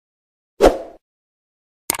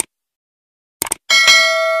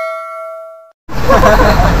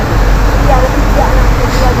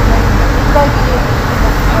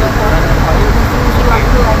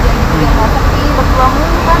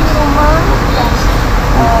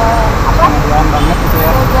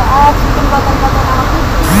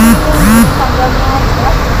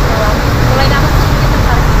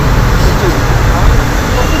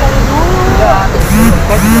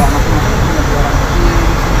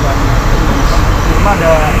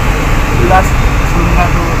17 sebelumnya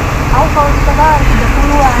tuh. Aku kalau kita kan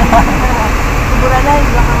 30-an. Kuburannya di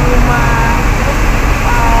belakang rumah. Terus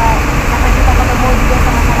karena kita ketemu juga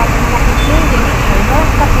sama-sama punya kucing, jadi ya udah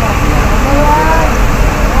kita keluar ya.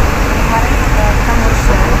 Kemarin kita ngurus.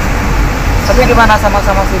 Tapi gimana,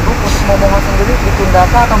 sama-sama sibuk untuk momongan sendiri ditunda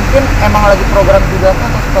kah, atau mungkin emang lagi program juga kah,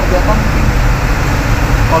 atau seperti apa mungkin?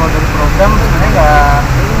 Kalau dari program sebenarnya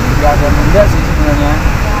nggak ada nunda sih sebenarnya.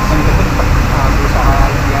 Dan itu pun tetap berusaha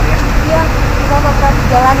biar ya. Iya, kita bakal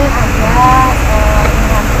jalanin aja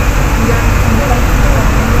dengan menjalankan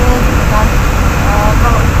ini gitu kan.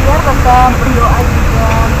 Kalau ikhtiar tetap berdoa juga,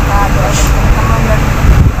 minta doa dari teman-teman, dan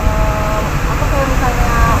apa kayak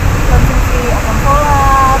misalnya konsumsi akan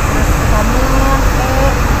sholat, terus vitamin C,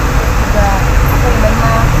 terus juga apa ya,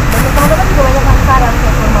 banyak teman-teman juga banyak yang saran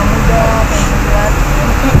kayak kurma muda kayak buat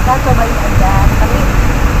kita cobain aja, tapi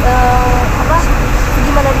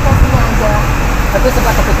gimana dikasihnya aja. Tapi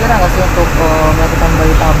sempat kepikiran nggak sih untuk melakukan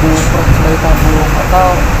bayi tabung, proses bayi tabung, atau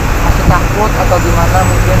masih takut atau gimana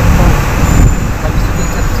mungkin? Lagi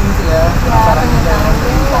searching sih ya, caranya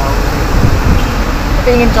tahu. Tapi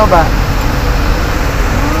ingin coba.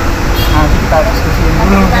 Nanti kita diskusiin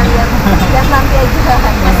dulu. Kita lihat nanti aja.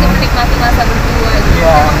 Masih menikmati masa berdua gitu.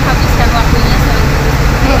 Iya. Menghabiskan waktunya selalu.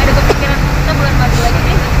 Ada kepikiran kita bulan madu lagi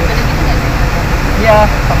deh, ada gitu nggak sih? Iya,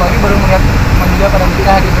 apalagi baru melihat teman juga pada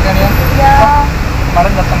nikah gitu kan ya. Iya.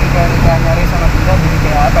 Kemarin datang ke nikah nyari sama kita, jadi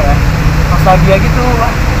kayak apa ya, nostalgia gitu. Wah,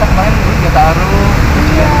 kita kemarin dulu juga taruh, terus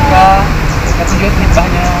juga nikah, tapi juga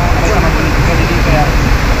nikahnya sama kita juga, jadi kayak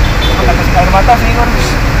apa kasih air mata sih kan.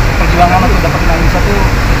 Perjuangan untuk dapetin Anisa tuh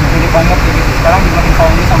gede banget gitu. Sekarang juga makin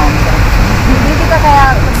sayang dia sama Anisa. Jadi kita kayak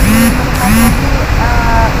lebih menikmati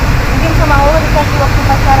mungkin sama Allah dikasih waktu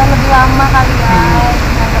pacaran lebih lama kali ya.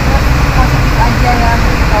 Anggapnya positif aja ya.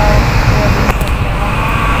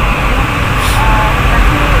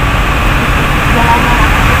 Jalanan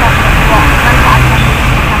kita berdua manfaatkan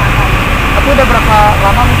bersama-sama. Tapi udah berapa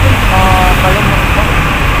lama mungkin kalian menikah?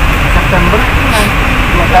 September nanti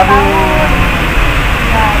 2 tahun.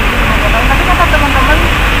 Ya, tapi kata teman-teman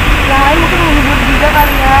yang lain mungkin menghibur juga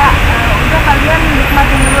kali ya. Udah kalian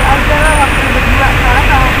nikmatin dulu aja lah waktu berdua, soalnya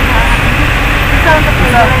kalau punya anak ini bisa untuk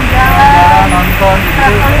jalan-jalan, nonton gitu.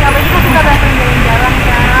 traveling, apa itu kita traveling jalan-jalan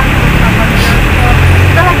kan, terus nonton bioskop.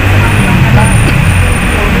 Kita lagi senang-senang ada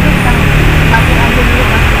jadi kita nikmatin aja dulu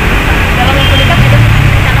pas kita. Dalam waktu dekat ada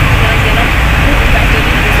rencana mau jalan-jalan nggak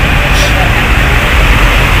jadi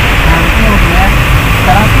Nanti mungkin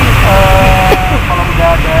sekarang sih kalau udah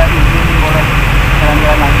ada izin boleh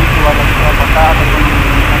jalan-jalan lagi keluar kota ataupun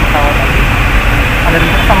naik pesawat lagi, ada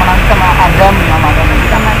rencana sama Adam nanti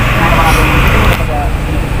kan sama Adam itu udah pada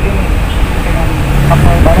ini pengen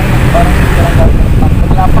couple bareng jalan-jalan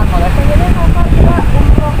berlapan malah Pengennya kapan kita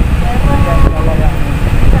umroh bareng. ya insya Allah ya.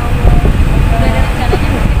 udah ada rencananya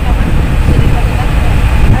mungkin kapan jadi dekat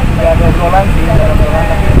Ya ada obrolan sih, ada obrolan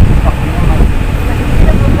tapi waktunya masih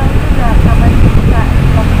Kita belum tahu juga kapan kita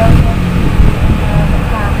lockdownnya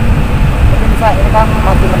bersama. Tapi bisa, ini kan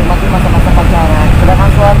masih menikmati masa-masa pacaran. Sedangkan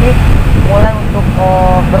suami mulai untuk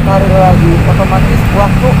berkarir lagi, otomatis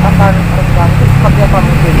waktu akan renggang. Itu seperti apa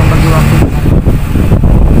mungkin membagi waktu?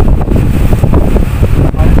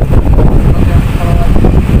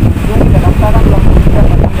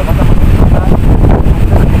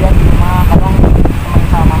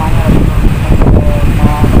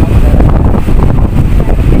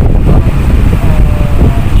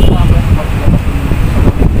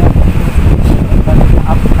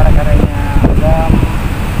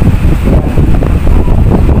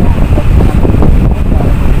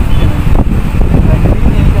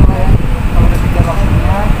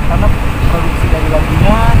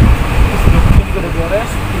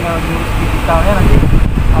 digitalnya nanti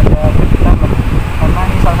ada kita karena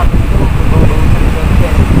ini salah satu itu berbau-bau cerita juga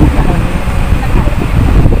ya.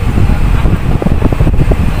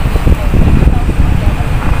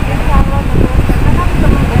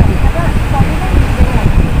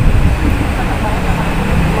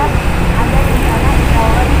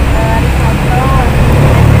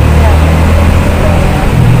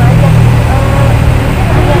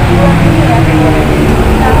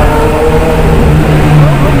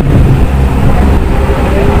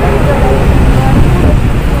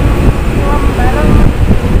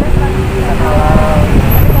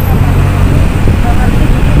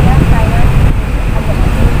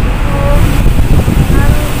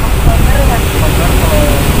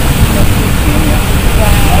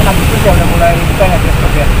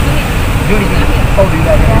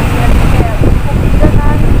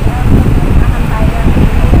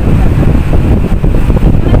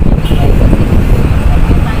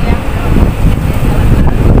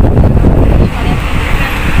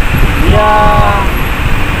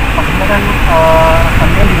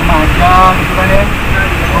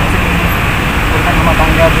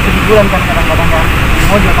 bosan kan kadang-kadang kan.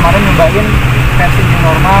 Mau juga kemarin nyobain versi yang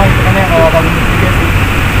normal itu kan yang kali ini juga sih.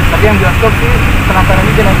 Tapi yang bioskop sih penasaran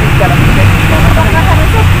juga nanti jalan kayak gimana.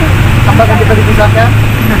 Tambah kan kita dipisahkan.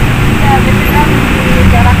 Ya biasanya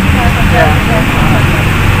dijarakin ya sampai Ya.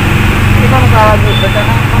 Ini kan kalau lagu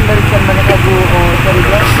bencana kan dari sekian banyak lagu dari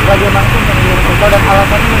dia bagaimana sih memilih suka dan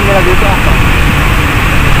alasannya memilih lagu itu apa?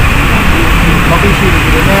 Novisi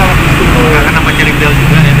judulnya Novisi. Kangen sama Cherry Bell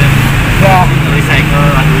juga ya dan Ya, recycle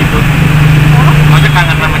lagu itu. Masa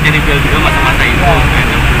kangen sama Cherry Bell juga masa-masa itu Ya. kayak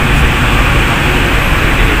 60 recycle lagu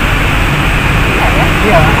Cherry Bell.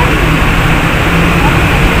 iya.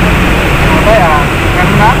 Apa ya?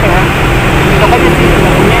 Karena apa ya? Itu aja sih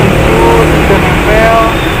lagunya itu sudah nempel.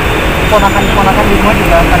 Ponakan-ponakan di rumah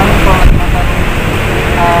juga kadang kalau lagi nonton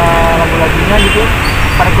lagu-lagunya gitu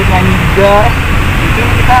pada ikut nyanyi juga. Itu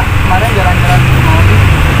kita kemarin jalan-jalan ke rumah sih.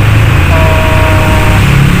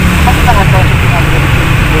 Kan kita nggak tahu syuting lagi dari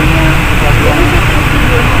videonya untuk lagunya. Jadi syuting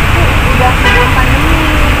videonya itu udah sebelum pandemi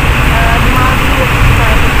di Maldives kita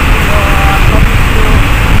itu video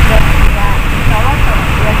dan ya insya Allah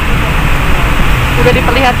ya gitu. Udah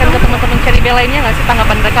diperlihatkan ke teman-teman Cherry Bell lainnya nggak sih,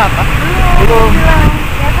 tanggapan mereka apa? Belum bilang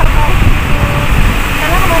ya tertarik gitu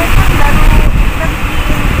karena kemarin kan baru kita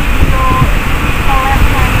bikin video collab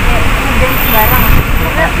yang kayak ngedance bareng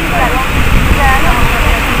sebenarnya bisa loh bisa sama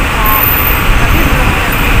mereka kita tapi belum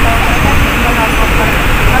kalau mereka sih bakal cover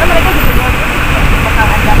karena mereka juga bilang bakal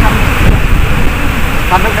ada kami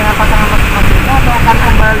Sampai dengan pasangan masing-masing itu atau akan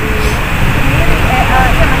kembali sendiri ya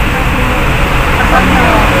masing-masing personil.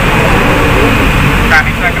 Kak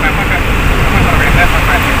Anisa kenapa kan berbeda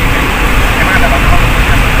sama ini? Emang ada apa-apa?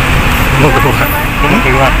 Mau keluar. Mau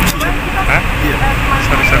keluar? Hah? Iya.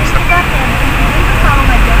 Sorry. Kita kayak itu selalu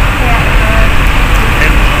ngajak kayak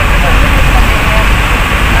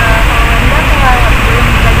kalau Wenda kayak belum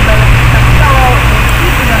bisa dibayar tapi kalau Desi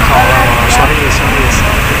sudah membayar sorry. aja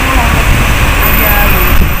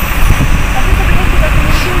gitu. Tapi sebenarnya kita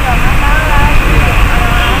sendiri sih nggak masalah gitu.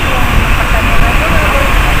 Yang pertanyaan aja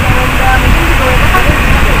ya Wenda mungkin juga Wenda kan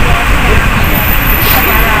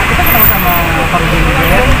Kita ketemu sama Fardi juga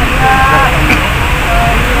ya.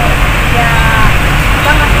 ya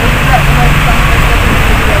kita ngasih juga sama Bang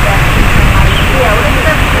juga ada ya udah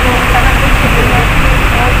kita karena prinsipnya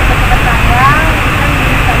cepat-cepat sayang kan di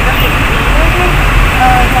Instagram kayak gitu sih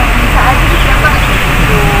yang bisa aja sih siapa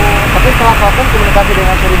gitu. tapi setelah kapan komunikasi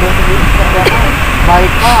dengan Cherry Bell sendiri seperti apa?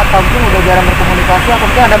 Baikkah atau mungkin udah jarang berkomunikasi atau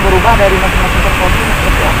mungkin ada berubah dari masing-masing personil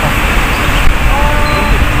seperti apa?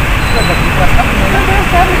 Terus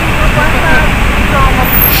saya bikin puasa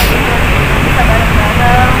gitu bisa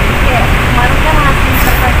bareng-bareng kayak kemarin kan ngasih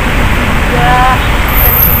surprise juga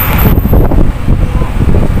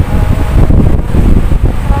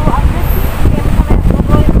selalu ada sih kayak misalnya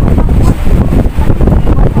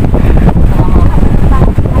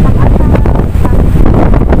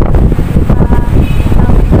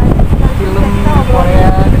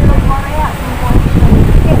ngobrolin Film Korea.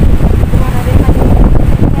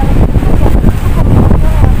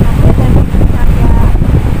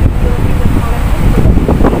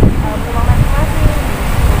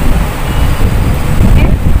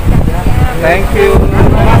 Thank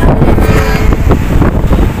you.